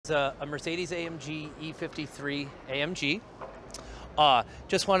It's a Mercedes-AMG E53 AMG.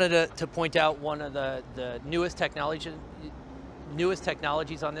 Just wanted to point out one of the newest technologies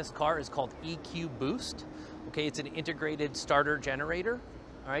on this car is called EQ Boost. Okay, it's an integrated starter generator.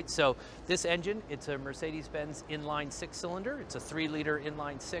 All right, so this engine, it's a Mercedes-Benz inline 6-cylinder. It's a 3-liter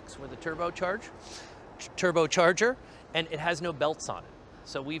inline 6 with a turbocharger, and it has no belts on it.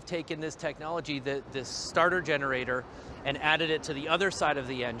 So we've taken this technology, this starter generator, and added it to the other side of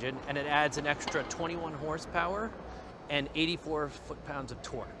the engine, and it adds an extra 21 horsepower and 84 foot-pounds of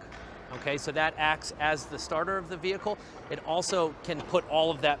torque. Okay, so that acts as the starter of the vehicle. It also can put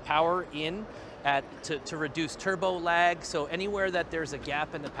all of that power in to reduce turbo lag. So anywhere that there's a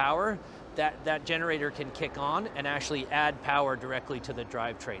gap in the power, that generator can kick on and actually add power directly to the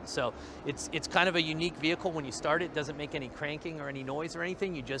drivetrain. So it's kind of a unique vehicle. When you start it, it doesn't make any cranking or any noise or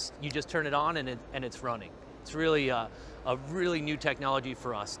anything. You just turn it on and it's running. It's really a really new technology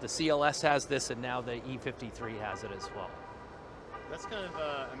for us. The CLS has this, and now the E53 has it as well. That's kind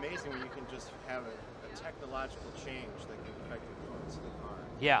of amazing when you can just have a technological change that can affect the performance of the car.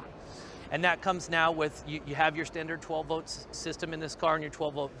 Yeah. And that comes now with, you have your standard 12-volt system in this car and your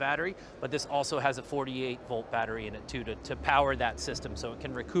 12-volt battery, but this also has a 48-volt battery in it too to power that system, so it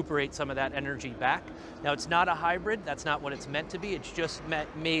can recuperate some of that energy back. Now, it's not a hybrid. That's not what it's meant to be. It's just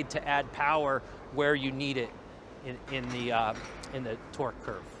made to add power where you need it in the torque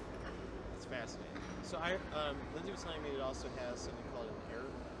curve. That's fascinating. So Lindsay was telling me it also has something called an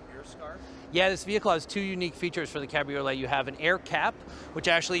air scarf. Yeah, this vehicle has two unique features for the Cabriolet. You have an air cap, which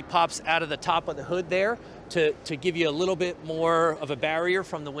actually pops out of the top of the hood there to give you a little bit more of a barrier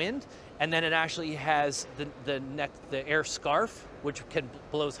from the wind. And then it actually has the air scarf, which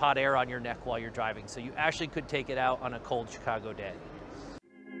blows hot air on your neck while you're driving. So you actually could take it out on a cold Chicago day.